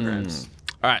the engrams.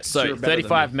 All right. So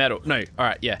 35 metal. No. All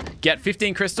right. Yeah. Get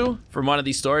 15 crystal from one of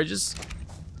these storages.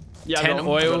 Yeah. 10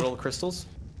 oil. I got all the crystals.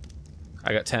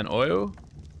 I got 10 oil.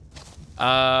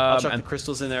 I'll chuck the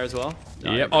crystals in there as well.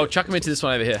 Yep. Oh, chuck them into this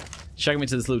one over here. Chuck them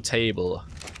into this little table.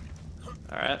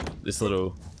 All right. This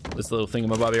little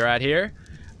thingamabobby right here.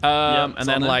 And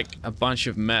then like a bunch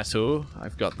of metal.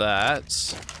 I've got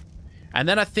that. And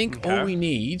then I think all we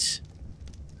need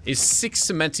is 6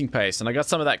 cementing paste. And I got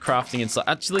some of that crafting inside.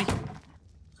 Actually,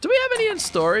 do we have any in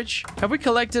storage? Have we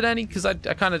collected any? Because I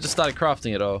kind of just started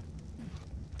crafting it all.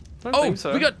 I don't think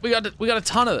so. we got a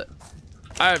ton of it.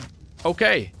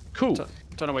 Okay, cool.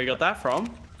 Don't know where you got that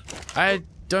from. I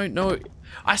don't know.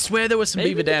 I swear there were some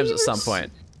beaver dams at some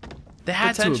point. There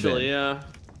had to have been. Yeah.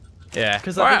 Yeah.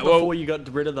 Because I think before you got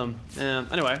rid of them. Yeah.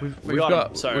 Anyway, we've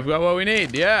got what we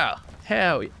need. Yeah.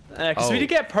 Hell. Because we did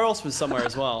get pearls from somewhere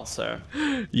as well. So.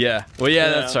 Yeah. Well, yeah.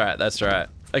 That's right. That's right.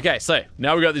 Okay. So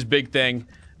now we got this big thing.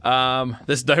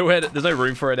 There's no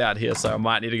room for it out here, so I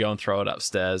might need to go and throw it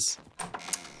upstairs.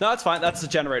 No, that's fine. That's the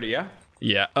generator, yeah?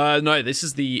 Yeah. No, this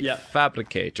is the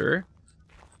fabricator.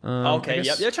 Okay,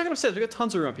 yep. Yeah, check it upstairs. We got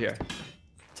tons of room up here.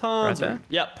 Tons Right of room.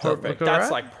 Yep, perfect. look That's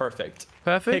alright? like perfect.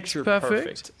 Perfect. Picture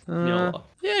perfect. Miller.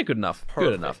 Yeah, good enough. Good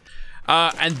Perfect. enough.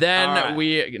 And then Alright.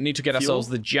 we need to get ourselves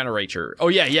the generator. Oh,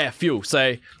 yeah, fuel.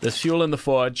 So there's fuel in the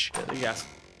forge. Yes.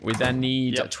 We then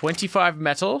need 25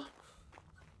 metal.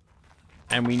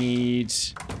 And we need...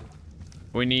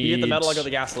 You get the metal, I got the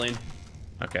gasoline.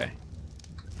 Okay.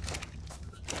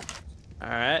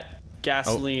 Alright.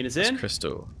 Gasoline is It's in.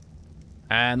 crystal.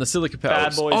 And the silica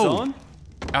Bad pellets. boys on.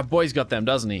 Our boy's got them,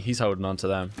 doesn't he? He's holding on to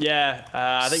them. Yeah,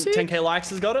 I think Sick. 10k likes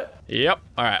has got it. Yep.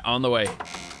 All right, on the way.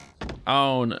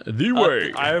 On the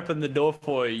way. I opened the door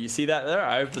for you. You see that there?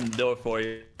 I opened the door for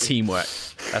you. Teamwork.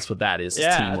 That's what that is.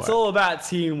 Yeah, teamwork. it's all about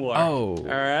teamwork. Oh.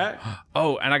 Alright.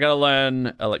 Oh, and I gotta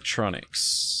learn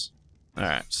electronics. All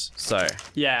right, so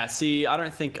Yeah, see, I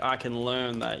don't think I can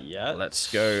learn that yet.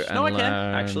 let's go and No, I learn. can,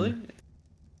 actually.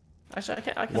 Actually,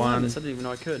 I can learn this. I didn't even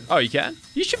know I could. Oh, you can?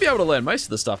 You should be able to learn most of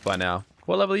the stuff by now.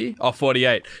 What level are you? Oh,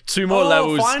 48. 2 more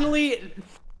levels.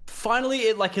 Finally,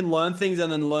 it like can learn things and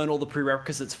then learn all the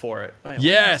prerequisites for it. Wait,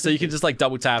 Yeah, so you can just like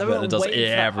double tap it and it does waiting for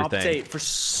that everything. update for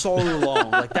so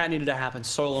long. Like that needed to happen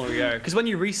so long ago. Because when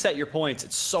you reset your points,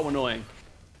 it's so annoying.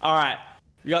 All right,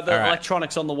 you got the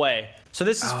electronics on the way. So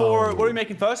this is for what are we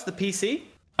making first? The PC.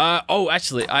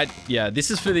 Actually, this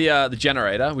is for the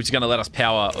generator, which is going to let us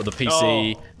power the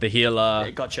PC, the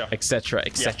healer, gotcha. etc.,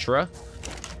 etc.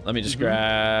 Let me just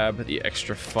grab the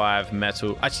extra 5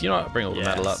 metal. Actually, you know what? Bring all the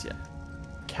metal up. Yeah.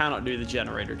 Cannot do the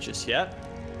generator just yet.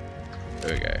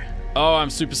 There we go. Oh, I'm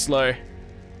super slow.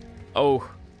 Oh,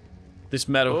 this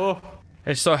metal. Oh,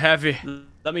 It's so heavy.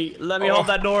 let me hold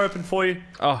that door open for you.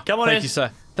 Oh, come on thank in. you,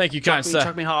 sir. Thank you, kind sir.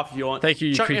 Chuck me half if you want. Thank you,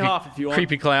 you Chuck creepy, me half if you want.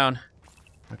 creepy clown.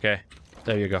 Okay,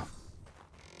 there you go.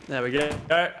 There we go.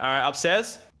 All right,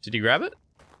 upstairs. Did you grab it?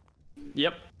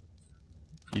 Yep.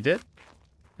 You did?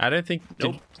 I don't think.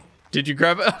 Nope. Did you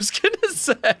grab it? I was gonna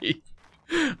say.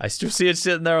 I still see it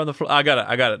sitting there on the floor. I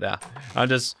got it now. I'm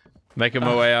just making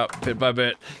my way up bit by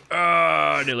bit.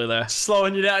 Oh, nearly there.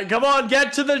 Slowing you down. Come on,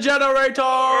 get to the generator.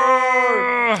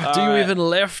 Do you even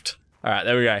lift? All right,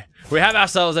 there we go. We have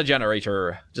ourselves a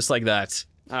generator, just like that.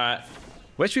 All right.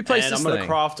 Where should we place And this I'm gonna thing?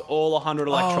 craft all 100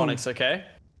 electronics, okay?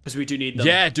 Because we do need them.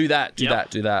 Yeah, do that. Do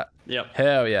Yep. that. Yep.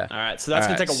 Hell yeah. All right, so that's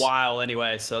All gonna take a while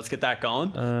anyway. So let's get that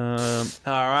going. All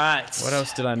right. What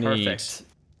else did I need? Perfect.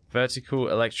 Vertical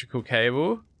electrical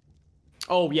cable.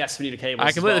 Oh yes, we need a cable.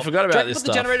 I completely forgot about this Put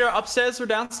the stuff. generator upstairs or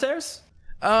downstairs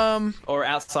or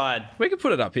outside. We could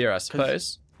put it up here, I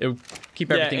suppose. It'll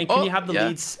keep everything. And can you have the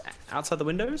leads outside the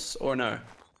windows or no?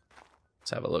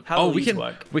 Let's have a look. How do we leads can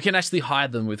work? we can actually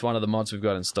hide them with one of the mods we've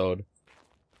got installed.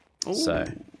 Ooh, So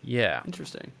yeah,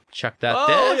 interesting. chuck that Oh,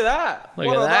 there. look at that! Look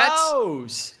what at are that.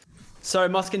 those? So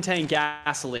it must contain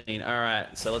gasoline. All right,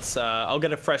 so let's. I'll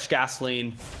get a fresh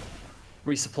gasoline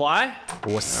resupply.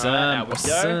 Awesome, Alright, there we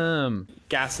go. awesome.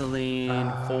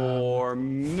 Gasoline for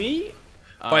me.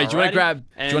 Wait, do you want to grab?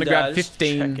 Do you want to grab just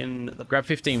 15? checking the- Grab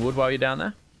 15 wood while you're down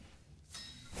there.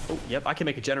 Oh, yep, I can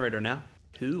make a generator now.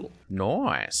 Cool.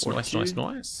 Nice, Or nice, two. nice,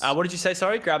 nice. What did you say?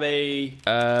 Sorry, grab a.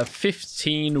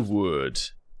 15 wood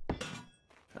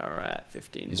All right,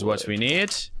 15. is what we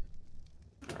need.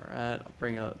 All right, I'll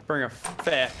bring a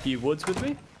fair few woods with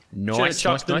me. Nice, Should I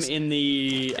chuck nice, them nice. in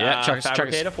the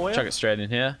fabricator for you? Chuck it straight in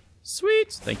here.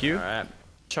 Sweet, thank you. All right,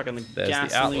 chucking the There's the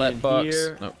gasoline outlet in box.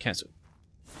 here. No, cancel.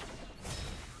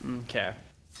 Okay.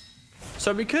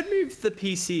 So we could move the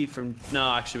PC from.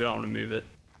 No, actually, we don't want to move it.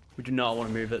 We do not want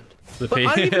to move it. The But I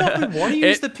don't even know if we want to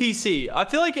use It- the PC. I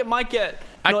feel like it might get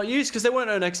not used because they won't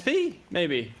earn XP.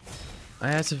 Maybe.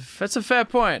 That's a fair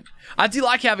point. I do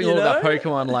like having all of our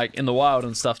Pokemon like in the wild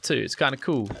and stuff too. It's kind of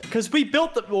cool. Because we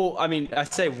built the. Well, I mean, I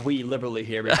say we liberally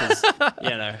here because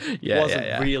it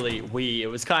wasn't really we. It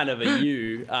was kind of a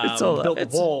you. Built the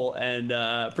wall and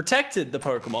protected the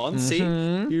Pokemon. See,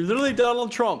 you literally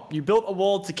Donald Trump. You built a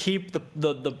wall to keep the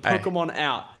Pokemon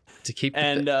out. To keep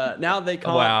And now they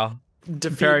can't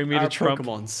defeat comparing me to our Trump.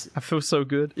 Pokemons. I feel so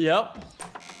good. Yep.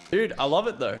 Dude, I love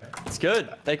it though. It's good.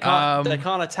 They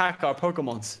can't attack our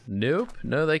Pokemons. Nope,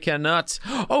 no, they cannot.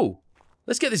 Oh,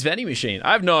 let's get this vending machine.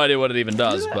 I have no idea what it even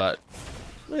does, but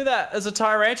Look at that. There's a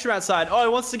Tyrantrum outside. Oh, he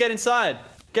wants to get inside.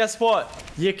 Guess what?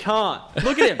 You can't.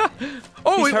 Look at him.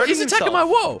 oh, He's hurting he's attacking himself. my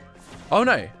wall. Oh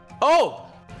no, Oh,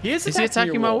 he is is he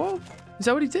attacking your my wall? Is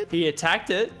that what he did? He attacked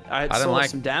it. I don't saw like-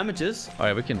 some damages. Oh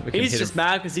yeah, we can He's hit just him.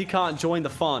 mad because he can't join the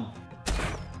fun.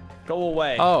 Go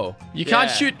away. Oh, you can't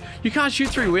Yeah. shoot. You can't shoot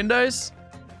through windows.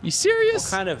 You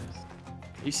serious? What kind of?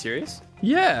 Are you serious?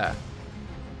 Yeah.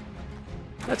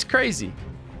 That's crazy.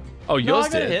 Oh, No, yours I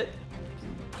got a did. hit.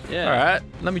 Yeah. All right,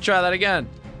 let me try that again.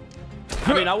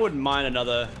 I mean, I wouldn't mind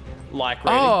another like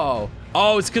rating.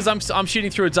 Oh, it's because I'm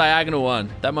shooting through a diagonal one.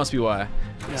 That must be why.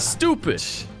 Yeah. Stupid.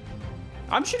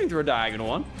 I'm shooting through a diagonal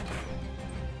one.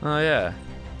 Oh yeah.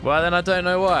 Well then I don't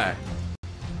know why.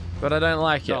 But I don't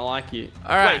like it. Don't like you.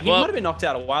 All right. Wait, he might have been knocked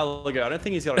out a while ago. I don't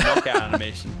think he's got a knockout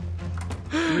animation.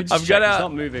 I've got He's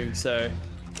not moving, so.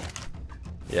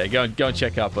 Yeah, go and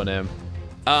check up on him.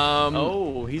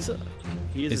 Oh, he is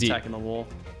attacking the wall.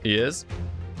 He is.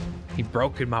 He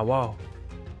broke in my wall.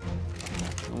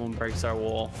 Someone breaks our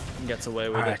wall and gets away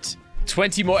with All it. right.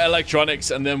 20 more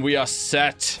electronics and then we are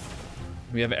set.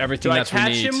 We have everything that we need.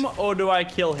 Do I catch him or do I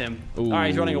kill him? Ooh. All right,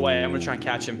 he's running away. I'm gonna try and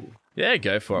catch him. Yeah,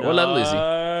 go for it. What level is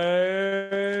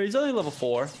he? He's only level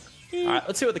 4. All right,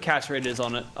 let's see what the catch rate is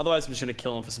on it. Otherwise, I'm just gonna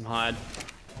kill him for some hide.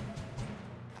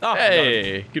 Oh,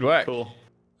 Hey, good work. cool.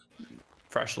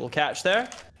 Fresh little catch there.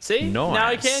 See? Nice.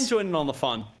 Now he can join in on the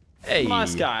fun. Hey,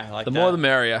 Nice guy. Like the that. more the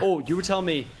merrier. Oh, you were telling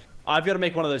me I've got to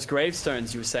make one of those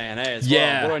gravestones you were saying, hey, as well.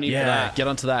 Yeah, What do I need for that? Get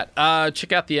onto that.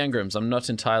 Check out the engrams. I'm not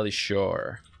entirely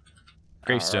sure.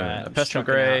 Gravestone, Alright, a I'm personal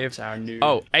chucking out grave. our new-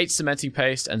 Oh, 8 cementing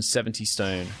paste and 70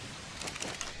 stone.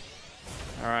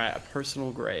 All right, a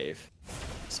personal grave.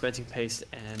 Cementing paste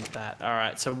and that. All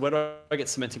right, so where do I get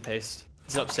cementing paste?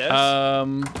 Is it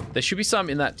upstairs? There should be some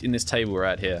in this table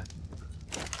right here.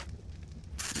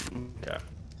 Okay.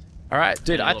 All right,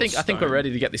 dude. And a I little think we're stone.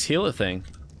 ready to get this healer thing.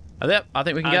 I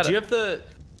think we can get Do you it.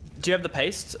 have the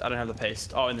paste? I don't have the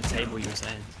paste. Oh, in the table you were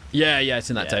saying. Yeah, it's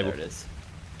in that Yeah, table. there it is.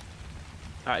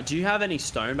 All right, do you have any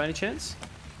stone by any chance?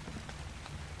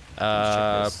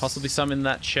 this. Possibly some in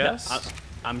that chest.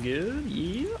 I'm good.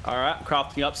 Yeah. All right,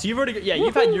 crafting up. So you've already,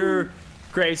 you've had your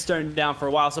gravestone down for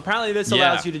a while. So apparently this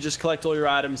allows you to just collect all your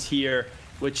items here,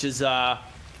 which is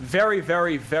very,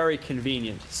 very, very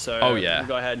convenient. So Oh, yeah. I'm gonna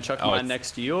go ahead and chuck mine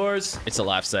next to yours. It's a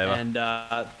lifesaver. And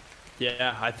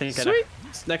yeah, I think Sweet.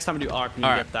 next time we do ARK, we need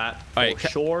All to right. get that for All right,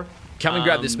 sure. Come and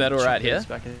grab this metal chuck right here. this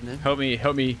back in there. Help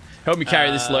me carry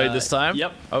this load this time.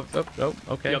 Yep. Oh,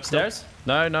 okay. You upstairs?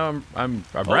 No, I'm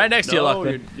right next to you, no,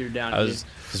 Lachlan. you're down I here.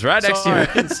 was right next Sorry, I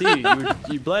to you. can see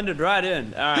you. You blended right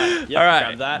in. All right. Yep, All right,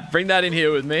 grab that. bring that in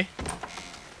here with me.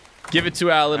 Give it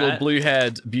to our little Alright.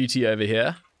 blue-haired beauty over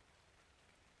here.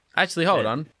 Actually, hold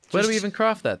on. Where do we just- even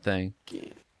craft that thing?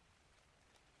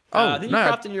 I think no, you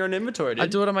craft in your own inventory, dude. I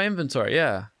do it on my inventory.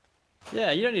 Yeah.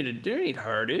 Yeah, you don't need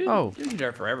her, dude. Oh. You don't need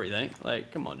her for everything.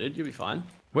 Like, come on, dude. You'll be fine.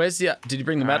 Where's the? Did you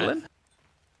bring the metal in?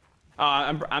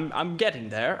 I'm getting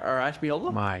there. All right,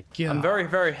 beholder. My God. I'm very,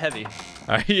 very heavy.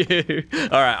 Are you? All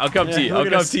right, I'll come to you. I'll look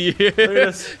at come us. to you. Look at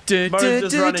this. Mo's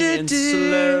just running in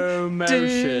slow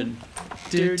motion.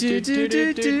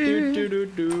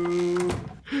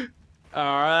 All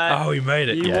right. Oh, we made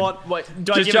it. You yeah. want? Wait,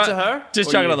 do I give it to her? Just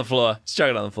Or chuck it you? on the floor. Just chuck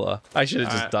it on the floor. I should have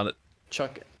just Alright. done it.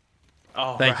 Chuck it.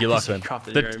 Oh, Thank you, right, 'cause Lachlan.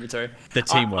 crafted The- your inventory. the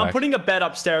teamwork. I'm putting a bed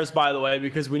upstairs, by the way,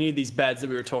 because we need these beds that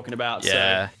we were talking about.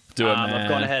 Yeah, so, do it, I've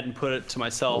gone man. ahead and put it to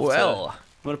myself. Well.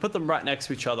 I'm gonna put them right next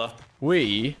to each other.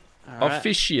 We Alright.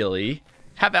 officially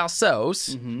have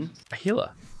ourselves a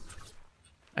healer.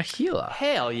 A healer.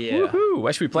 Hell yeah! Woohoo!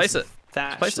 Where should we place it?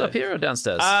 Thatch Place it up though. here or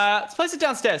downstairs? Let's place it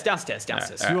downstairs. Downstairs.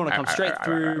 Alright, You want to come alright, straight alright,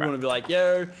 through? alright, You want to be like,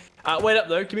 yo. Wait up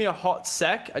though. Give me a hot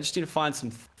sec. I just need to find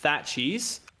some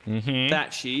thatchies.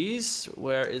 Thatchies.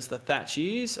 Where is the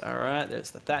thatchies? All right, there's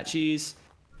the thatchies.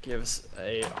 Give us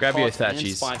a Grab your hot and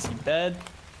thatchies. spicy bed.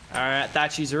 All right,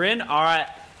 thatchies are in. All right,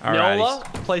 Alrighty. Nola,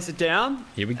 place it down.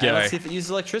 Here we And go. let's see if it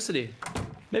uses electricity.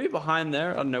 Maybe behind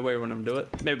there. I don't know where you want them to do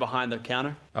it. Maybe behind the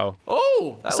counter. Oh.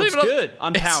 Oh, that So looks even good.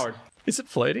 Unpowered. Is it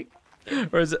floating?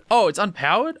 Or is it? Oh, it's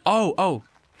unpowered? Oh.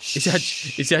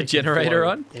 Is that generator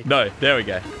on? No, there we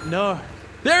go. No.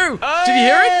 There! Did you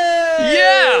hear it?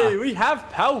 Hey! Yeah! We have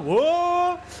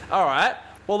power. All right.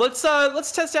 Well, let's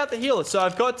test out the healer. So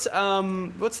I've got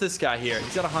what's this guy here?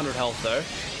 He's got 100 health though.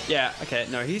 Yeah. Okay.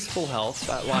 No, he's full health.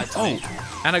 That lied to me.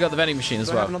 And I got the vending machine as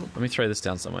Do I well. have another- Let me throw this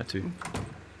down somewhere too.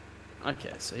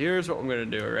 Okay. So here's what I'm gonna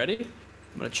do. Ready?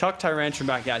 I'm gonna chuck Tyrantrum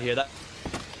back out here. That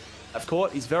I've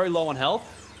caught. He's very low on health.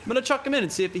 I'm gonna chuck him in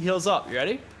and see if he heals up. You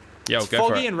ready? Yo, It's go for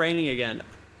foggy it. and raining again.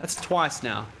 That's twice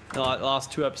now. The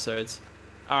last 2 episodes.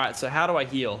 All right. So how do I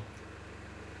heal?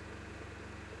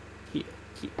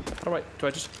 How do I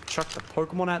just chuck the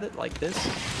Pokemon at it like this?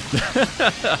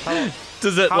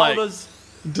 Does it How like? does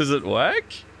Does it work?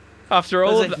 After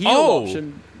all there's of a the heal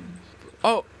option?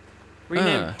 oh,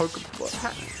 Rename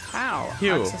Pokemon. How?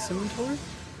 Heal. Access inventory?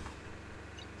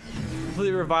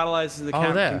 Completely revitalizes the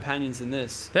there. companions in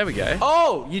this. there we go.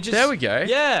 Oh, you just. There we go.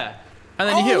 Yeah. And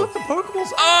then you heal. Look, the Pokeballs.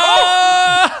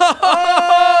 Oh!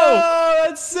 Oh,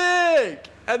 that's sick.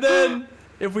 And then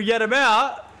if we get him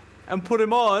out and put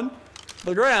him on,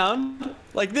 the ground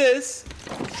like this.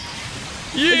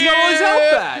 Yeah! He's got all his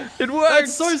health back. It works.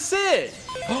 That's so sick.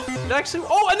 It actually.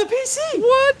 Oh, and the PC.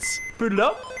 What? Boot it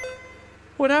up.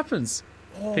 What happens?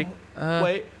 Oh, Pick,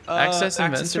 wait. access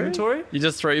inventory? You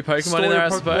just throw your Pokemon Store in there, your I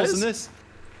Pokeballs suppose? in this.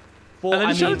 Well, And then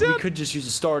I shut mean, it down? we could just use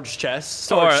a storage chest.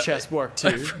 Storage chest work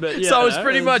too. But yeah, So it's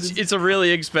pretty much, it's a really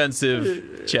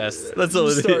expensive chest. That's all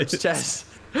it storage is. chest.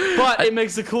 But it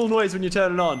makes a cool noise when you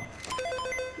turn it on.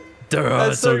 Oh,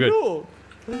 That's so good. cool.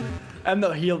 And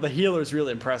the healer's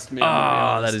really impressed me.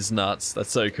 Oh, that is nuts. That's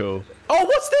so cool. Oh,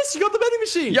 what's this? You got the vending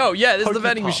machine. Yo, yeah, this is the Poke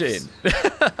vending Puffs. machine.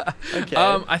 Okay.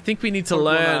 I think we need to Pokemon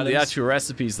learn the items. actual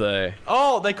recipes though.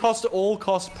 Oh, they all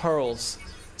cost pearls.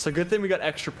 So good thing we got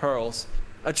extra pearls.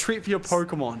 A treat for your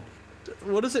Pokemon.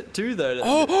 What does it do though?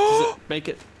 Oh! Does it make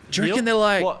it? Do you reckon heal? they're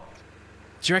like? What?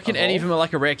 Do you reckon any of them are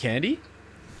like a rare candy?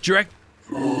 Do you reckon?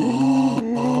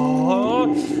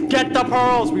 Oh, get the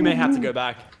pearls. We may have to go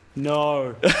back.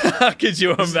 No. Could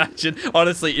you imagine?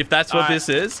 Honestly, if that's what this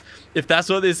is,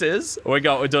 we're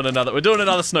doing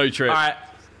another snow trip. All right.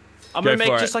 I'm Go gonna make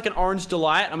for just it. like an orange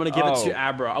delight. I'm gonna give it to Oh.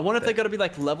 Abra. I wonder if they're gonna be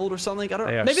like leveled or something. I don't.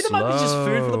 They are Maybe there might be just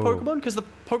food for the slow. Pokemon because the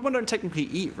Pokemon don't technically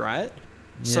eat, right?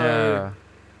 Yeah. So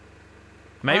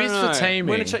Maybe it's I for don't know. taming.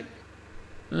 We're gonna check.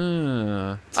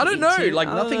 I don't know. Like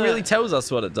I don't nothing know. really tells us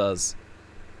what it does.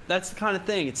 That's the kind of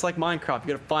thing. It's like Minecraft.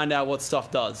 You gotta find out what stuff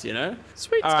does. You know.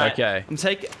 Sweet. All right. Okay. I'm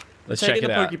taking Let's check the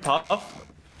it out. Pokepuff.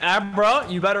 Abra,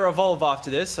 you better evolve after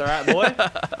this. All right, boy.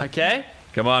 Okay.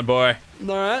 Come on, boy.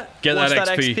 All right. Get Watch that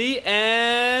that XP. XP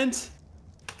and.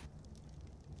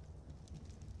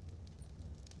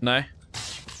 No.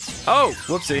 Oh,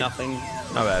 whoopsie. Nothing.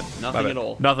 My bad. Nothing at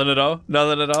all. Nothing at all.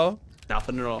 Nothing at all.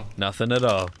 Nothing at all. Nothing at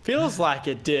all. Feels like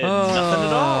it did. Nothing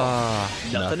at all.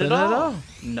 Nothing at all.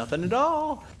 Nothing at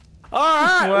all. All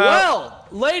right. Well,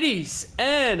 ladies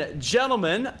and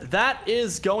gentlemen, that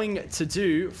is going to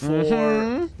do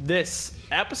for this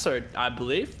episode, I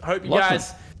believe. Hope you Lachlan.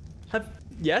 guys have.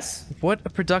 Yes? What a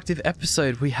productive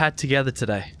episode we had together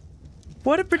today.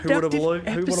 What a Who would have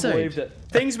productive believed it?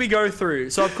 Things we go through.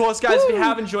 So, of course, guys, if you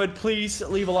have enjoyed, please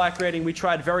leave a like rating. We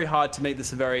tried very hard to make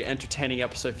this a very entertaining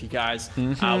episode for you guys. We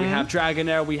have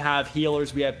Dragonair, we have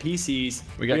healers, we have PCs.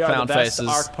 We got are clown the best faces.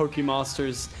 ARK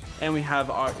Pokemasters, and we have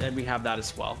that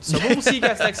as well. So we'll see you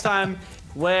guys next time,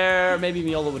 where maybe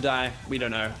Miola will die. We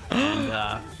don't know.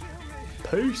 And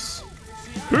peace.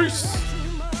 Peace.